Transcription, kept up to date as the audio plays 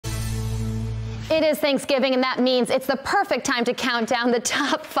It is Thanksgiving, and that means it's the perfect time to count down the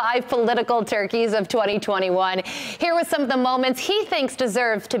top 5 political turkeys of 2021. Here with some of the moments he thinks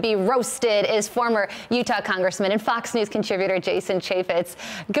deserve to be roasted is former Utah Congressman and Fox News contributor Jason Chaffetz.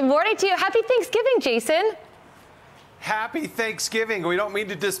 Good morning to you. Happy Thanksgiving, Jason. Happy Thanksgiving. We don't mean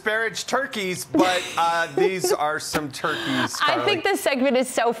to disparage turkeys, but these are some turkeys, Carly. I think this segment is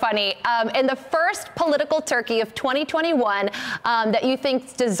so funny. And the first political turkey of 2021 that you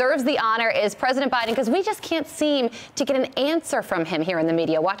think deserves the honor is President Biden, because we just can't seem to get an answer from him here in the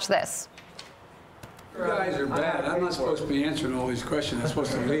media. Watch this. You guys are bad. I'm not supposed to be answering all these questions. I'm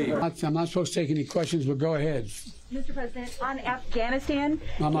supposed to leave. I'm not supposed to take any questions, but go ahead. Mr. President, on Afghanistan.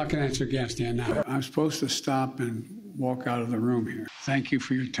 I'm not going to answer Afghanistan now. I'm supposed to stop and walk out of the room here. Thank you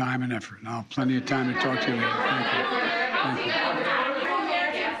for your time and effort. I'll have plenty of time to talk to you later. Thank you. Thank you.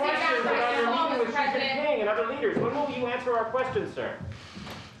 And other leaders, when will you answer our questions, sir?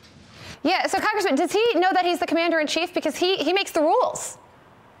 Yeah, so Congressman, does he know that he's the commander-in-chief? Because he makes the rules.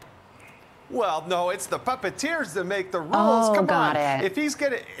 Well, no, it's the puppeteers that make the rules. Oh, Come got on. it. If he's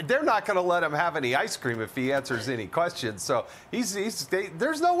they're not gonna let him have any ice cream if he answers any questions. So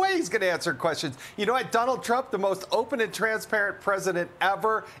there's no way he's gonna answer questions. You know what? Donald Trump, the most open and transparent president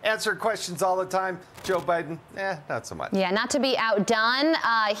ever, answered questions all the time. Joe Biden, not so much. Yeah, not to be outdone.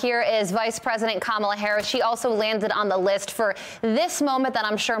 Here is Vice President Kamala Harris. She also landed on the list for this moment that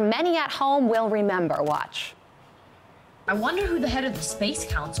I'm sure many at home will remember. Watch. I wonder who the head of the Space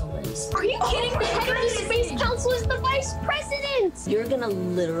Council is. Are you kidding? The head of the Space Council is the vice president. You're gonna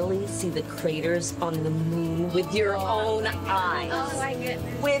literally see the craters on the moon with your own eyes. Oh my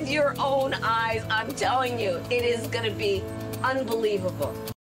goodness. With your own eyes, I'm telling you, it is gonna be unbelievable.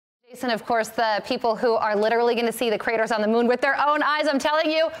 Jason, of course, the people who are literally going to see the craters on the moon with their own eyes, I'm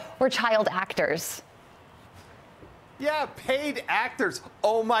telling you, were child actors. Yeah, paid actors.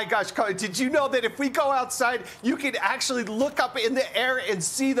 Oh my gosh, Carly, did you know that if we go outside, you can actually look up in the air and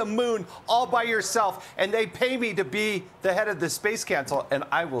see the moon all by yourself? And they pay me to be the head of the Space Council, and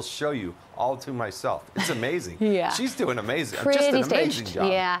I will show you all to myself. It's amazing. Yeah. She's doing amazing. Pretty Just an staged. amazing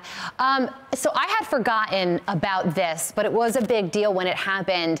job. Yeah. So I had forgotten about this, but it was a big deal when it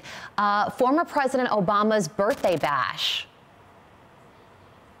happened. Former President Obama's birthday bash.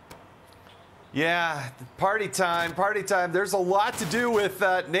 Yeah, party time, party time. There's a lot to do with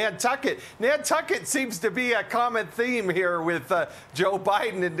Nantucket. Nantucket seems to be a common theme here with Joe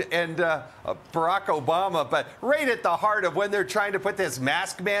Biden and Barack Obama, but right at the heart of when they're trying to put this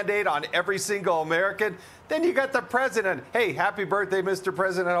mask mandate on every single American, then you got the president. Hey, happy birthday, Mr.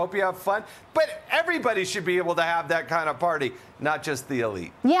 President. I hope you have fun. But everybody should be able to have that kind of party, not just the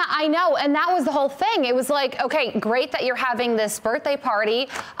elite. Yeah, I know. And that was the whole thing. It was like, okay, great that you're having this birthday party.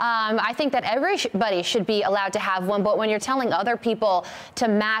 I think that everybody should be allowed to have one. But when you're telling other people to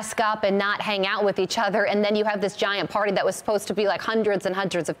mask up and not hang out with each other, and then you have this giant party that was supposed to be like hundreds and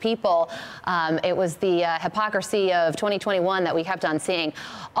hundreds of people, it was the hypocrisy of 2021 that we kept on seeing.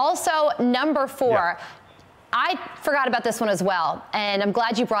 Also, number 4. Yeah. I forgot about this one as well, and I'm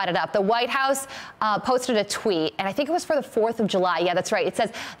glad you brought it up. The White House posted a tweet, and I think it was for the 4th of July. Yeah, that's right. It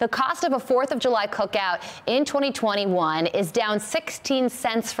says the cost of a 4th of July cookout in 2021 is down 16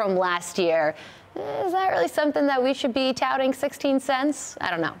 cents from last year. Is that really something that we should be touting, 16 cents? I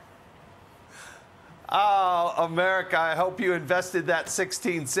don't know. Oh, America, I hope you invested that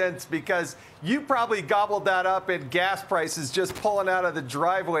 16 cents because you probably gobbled that up in gas prices just pulling out of the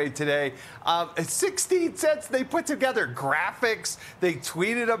driveway today. 16 cents, they put together graphics, they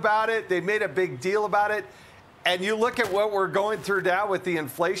tweeted about it, they made a big deal about it. And you look at what we're going through now with the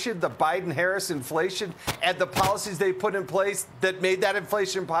inflation, the Biden-Harris inflation, and the policies they put in place that made that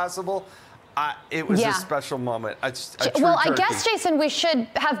inflation possible. It was a special moment. Well, I guess, Jason, we should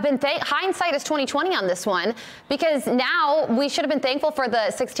have been hindsight is 2020 on this one, because now we should have been thankful for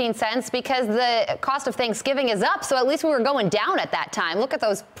the 16 cents because the cost of Thanksgiving is up. So at least we were going down at that time. Look at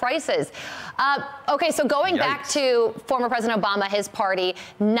those prices. Okay, so going back to former President Obama, his party,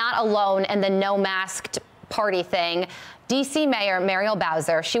 not alone, and the no masked party thing. D.C. Mayor Muriel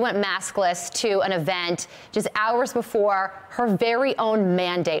Bowser, she went maskless to an event just hours before her very own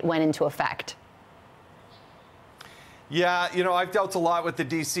mandate went into effect. Yeah, you know, I've dealt a lot with the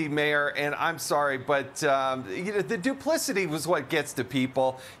D.C. mayor, and I'm sorry, but you know, the duplicity was what gets to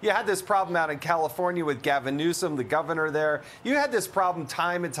people. You had this problem out in California with Gavin Newsom, the governor there. You had this problem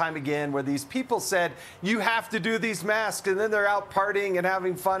time and time again where these people said, you have to do these masks, and then they're out partying and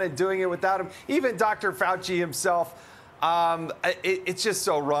having fun and doing it without them. Even Dr. Fauci himself. It's just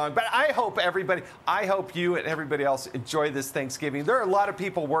so wrong. But I hope I hope you and everybody else enjoy this Thanksgiving. There are a lot of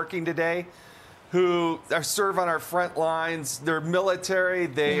people working today. who serve on our front lines. They're military,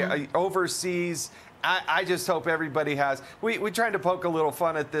 they are overseas. I just hope everybody has. We tried to poke a little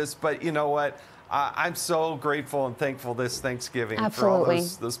fun at this, but you know what? I'm so grateful and thankful this Thanksgiving for all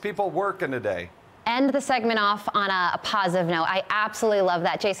those people working today. End the segment off on a positive note. I absolutely love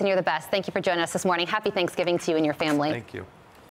that. Jason, you're the best. Thank you for joining us this morning. Happy Thanksgiving to you and your family. Thank you.